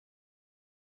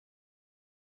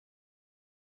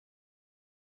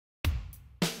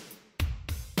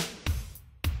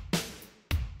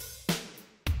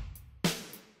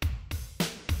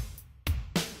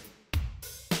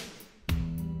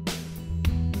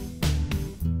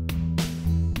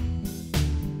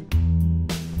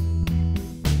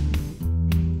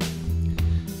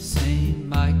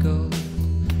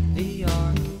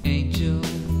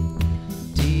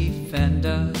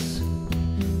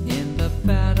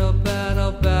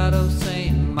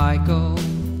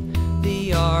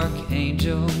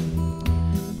Archangel,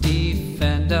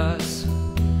 defend us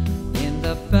in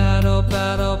the battle,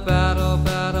 battle, battle,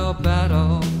 battle,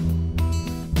 battle.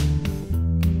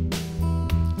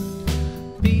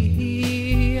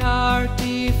 Be our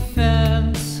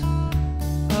defense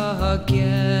against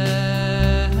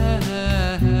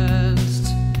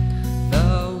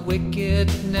the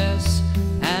wickedness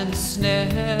and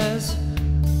snares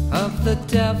of the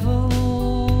devil.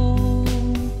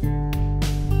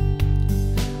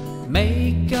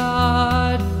 May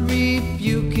God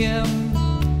rebuke him,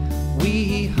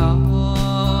 we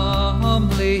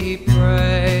humbly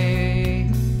pray.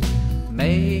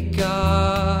 May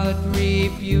God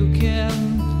rebuke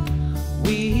him,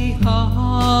 we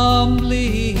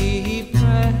humbly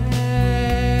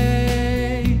pray.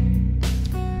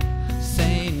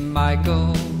 Saint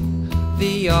Michael,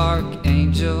 the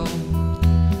Archangel,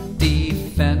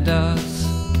 defend us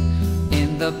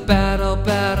in the battle,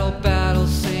 battle, battle.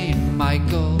 Saint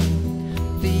Michael,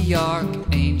 the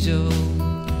Archangel,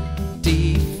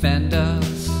 defend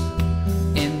us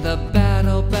in the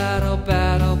battle, battle,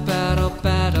 battle, battle,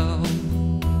 battle.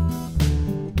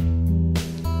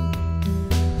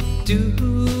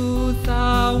 Do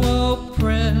thou, O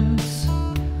Prince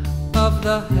of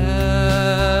the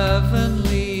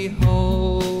heavenly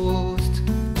host,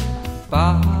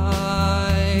 by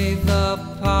the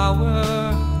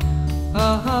power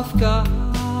of God,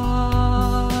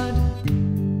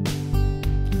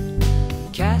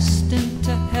 cast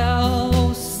into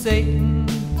hell Satan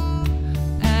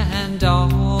and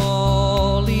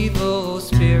all evil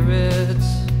spirits.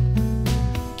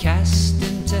 Cast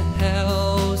into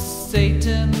hell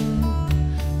Satan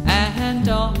and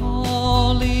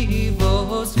all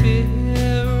evil spirits.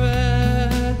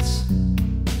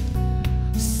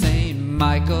 Saint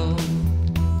Michael,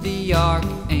 the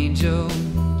Archangel,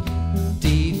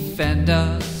 defend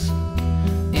us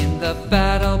in the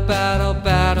battle, battle,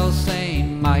 battle.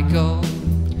 Saint Michael,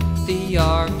 the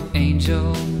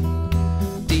Archangel,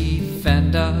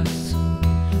 defend us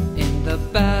in the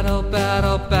battle,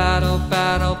 battle, battle,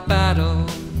 battle, battle.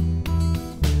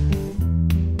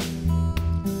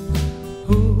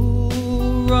 Who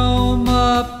roam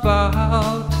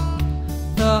about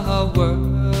the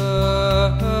world,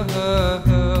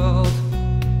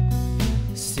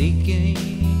 seeking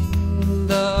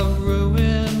the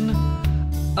ruin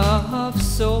of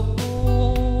souls.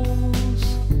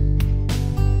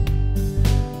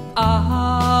 Amen.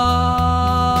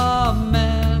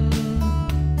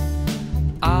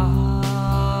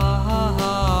 Amen.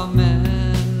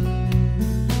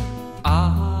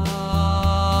 Amen.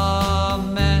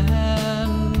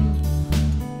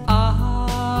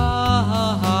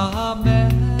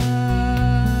 Amen.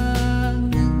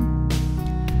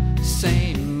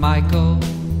 Saint Michael,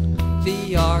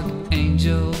 the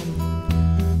Archangel,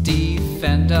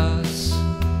 defend us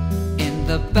in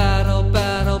the battle,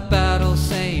 battle, battle.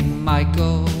 Saint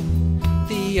Michael,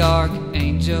 the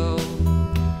Archangel,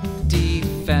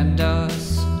 defend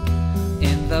us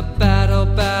in the battle,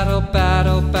 battle,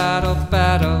 battle, battle,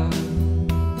 battle.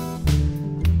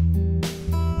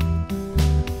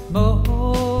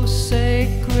 Most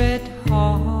Sacred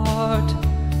Heart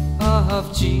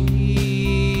of Jesus,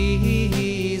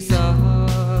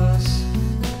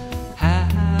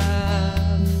 have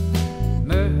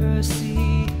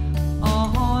mercy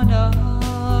on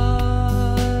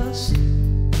us.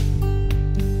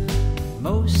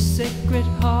 Most Sacred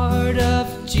Heart of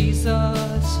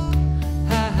Jesus,